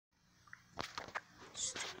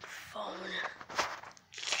Stupid phone.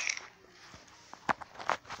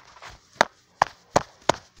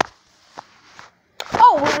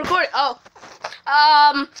 Oh, we're recording. Oh.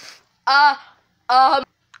 I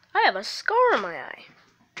have a scar on my eye.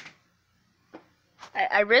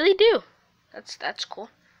 I really do. That's cool.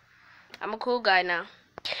 I'm a cool guy now.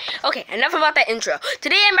 Okay, enough about that intro.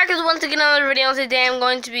 Today I'm back with once again another video. Today I'm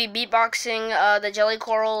going to be beatboxing the jelly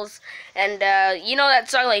corals, and you know that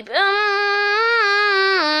song like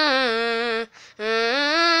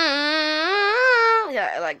yeah,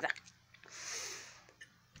 I like that.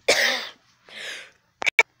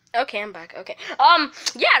 Okay, I'm back. Okay.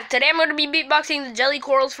 Yeah, today I'm going to be beatboxing the jelly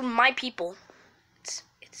corals from my people. It's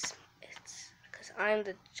because I'm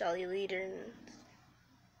the jelly leader.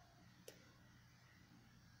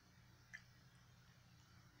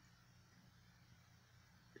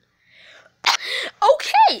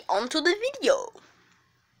 Okay, on to the video.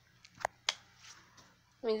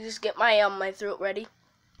 Let me just get my my throat ready.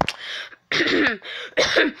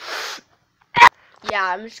 Yeah,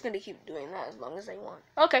 I'm just gonna keep doing that as long as I want.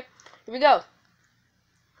 Okay, here we go.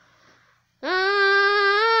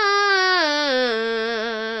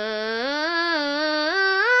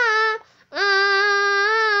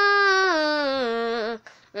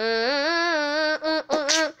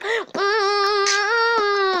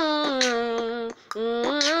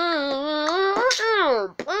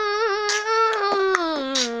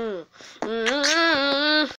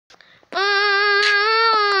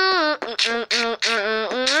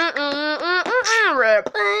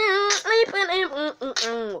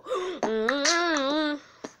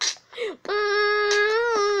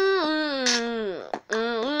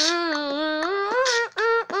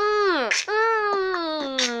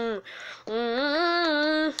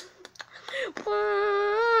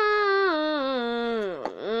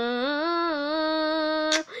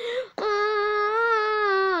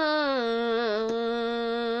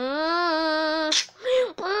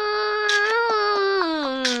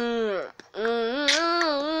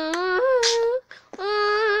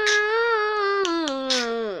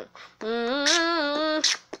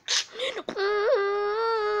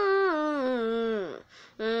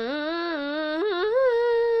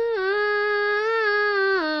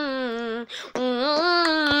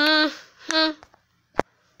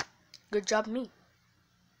 Good job, me.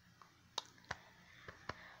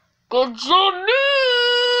 Good job, me.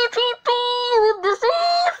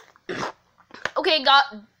 Okay,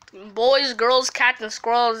 got boys, girls, cats, and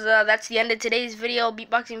squirrels. That's the end of today's video,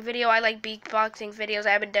 beatboxing video. I like beatboxing videos.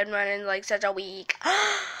 I haven't done one in like such a week.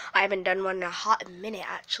 I haven't done one in a hot minute,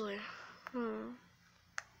 actually.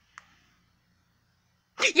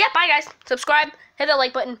 Yeah, bye guys. Subscribe, hit that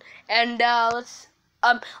like button, and let's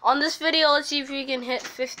on this video, let's see if we can hit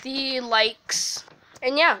 50 likes.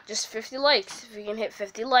 And yeah, just 50 likes. If we can hit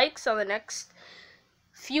 50 likes on the next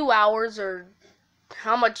few hours, or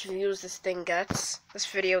how much views this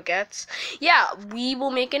video gets, yeah, we will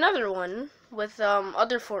make another one with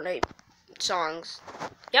other Fortnite songs.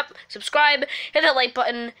 Yep, subscribe, hit that like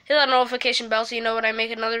button, hit that notification bell so you know when I make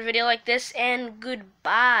another video like this, and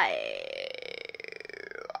goodbye.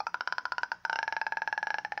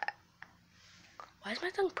 Why is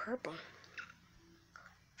my tongue purple?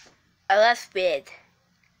 Oh, that's bad.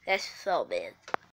 That's so bad.